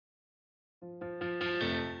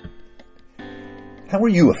How are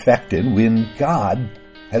you affected when God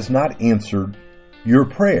has not answered your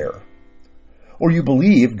prayer? Or you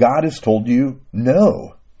believe God has told you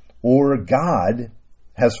no, or God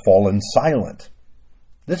has fallen silent?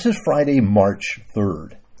 This is Friday, March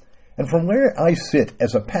 3rd. And from where I sit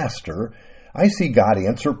as a pastor, I see God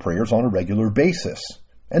answer prayers on a regular basis,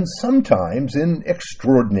 and sometimes in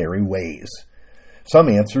extraordinary ways. Some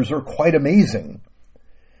answers are quite amazing.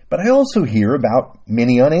 But I also hear about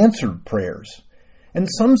many unanswered prayers, and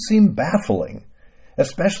some seem baffling,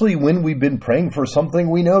 especially when we've been praying for something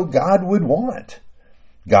we know God would want.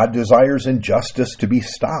 God desires injustice to be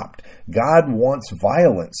stopped. God wants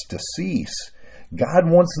violence to cease. God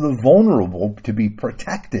wants the vulnerable to be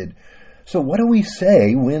protected. So what do we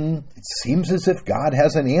say when it seems as if God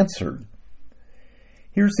hasn't answered?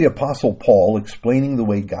 Here's the Apostle Paul explaining the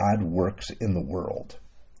way God works in the world.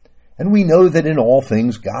 And we know that in all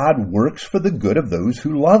things God works for the good of those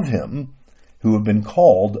who love him, who have been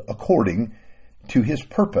called according to his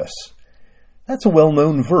purpose. That's a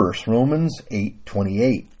well-known verse, Romans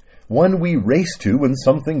 8:28, one we race to when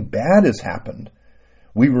something bad has happened.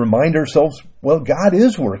 We remind ourselves, well, God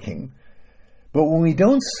is working. But when we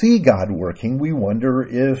don't see God working, we wonder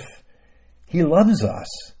if he loves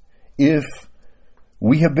us, if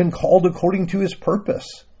we have been called according to his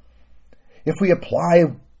purpose. If we apply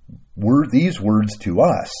these words to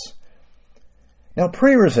us. Now,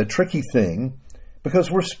 prayer is a tricky thing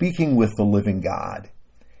because we're speaking with the living God.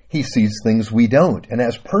 He sees things we don't and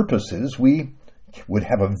has purposes we would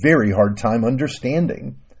have a very hard time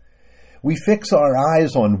understanding. We fix our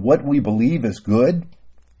eyes on what we believe is good,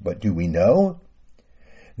 but do we know?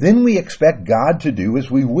 Then we expect God to do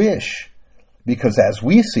as we wish, because as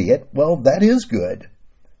we see it, well, that is good.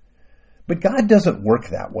 But God doesn't work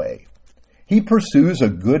that way. He pursues a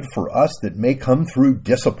good for us that may come through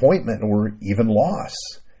disappointment or even loss.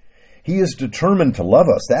 He is determined to love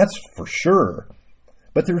us, that's for sure.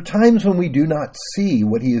 But there are times when we do not see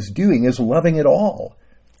what he is doing as loving at all.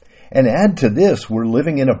 And add to this, we're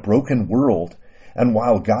living in a broken world. And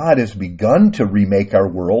while God has begun to remake our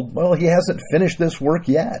world, well, he hasn't finished this work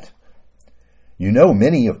yet. You know,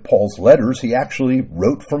 many of Paul's letters he actually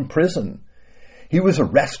wrote from prison. He was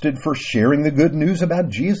arrested for sharing the good news about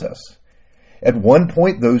Jesus. At one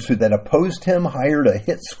point, those that opposed him hired a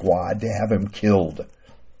hit squad to have him killed.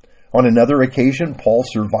 On another occasion, Paul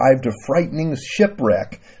survived a frightening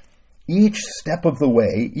shipwreck. Each step of the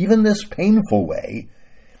way, even this painful way,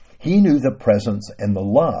 he knew the presence and the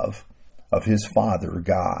love of his Father,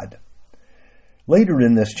 God. Later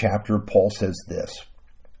in this chapter, Paul says this,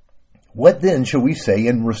 "What then shall we say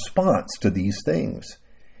in response to these things?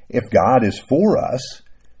 If God is for us,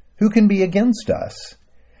 who can be against us?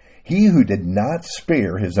 He who did not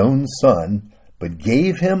spare his own Son, but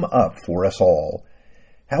gave him up for us all,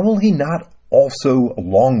 how will he not also,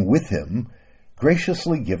 along with him,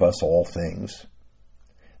 graciously give us all things?"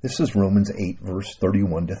 This is Romans 8, verse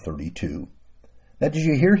 31 to 32. Now, did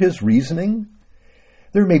you hear his reasoning?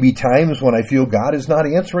 There may be times when I feel God is not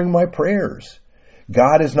answering my prayers.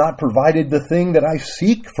 God has not provided the thing that I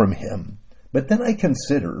seek from him. But then I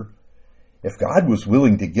consider, if God was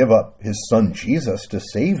willing to give up his Son Jesus to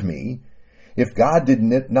save me, if God did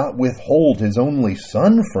not withhold his only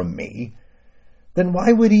Son from me, then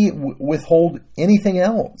why would he withhold anything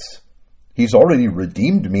else? He's already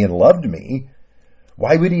redeemed me and loved me.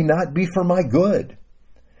 Why would he not be for my good?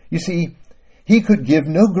 You see, he could give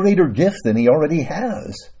no greater gift than he already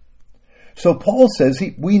has. So Paul says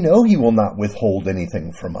we know he will not withhold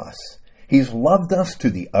anything from us. He's loved us to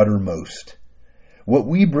the uttermost. What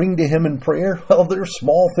we bring to him in prayer, well, they're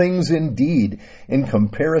small things indeed in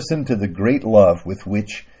comparison to the great love with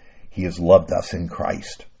which he has loved us in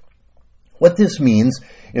Christ. What this means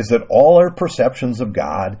is that all our perceptions of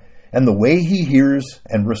God and the way he hears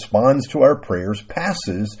and responds to our prayers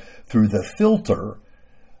passes through the filter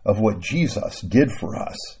of what Jesus did for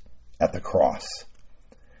us at the cross.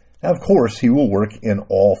 Now, of course, he will work in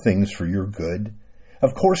all things for your good.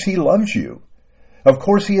 Of course, he loves you. Of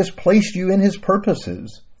course, he has placed you in his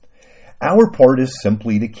purposes. Our part is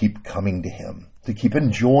simply to keep coming to him, to keep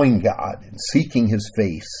enjoying God and seeking his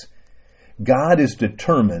face. God is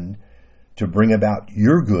determined to bring about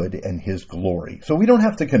your good and his glory. So we don't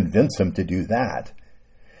have to convince him to do that.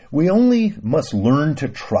 We only must learn to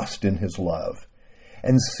trust in his love.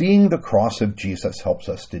 And seeing the cross of Jesus helps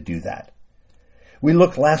us to do that. We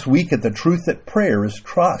looked last week at the truth that prayer is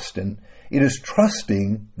trust, and it is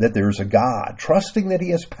trusting that there is a God, trusting that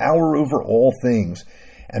he has power over all things,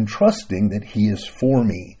 and trusting that he is for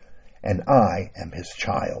me, and I am his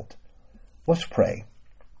child. Let's pray.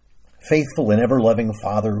 Faithful and ever-loving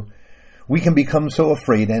Father, we can become so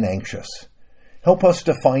afraid and anxious. Help us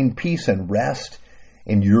to find peace and rest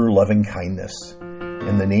in your loving kindness.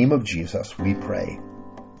 In the name of Jesus, we pray.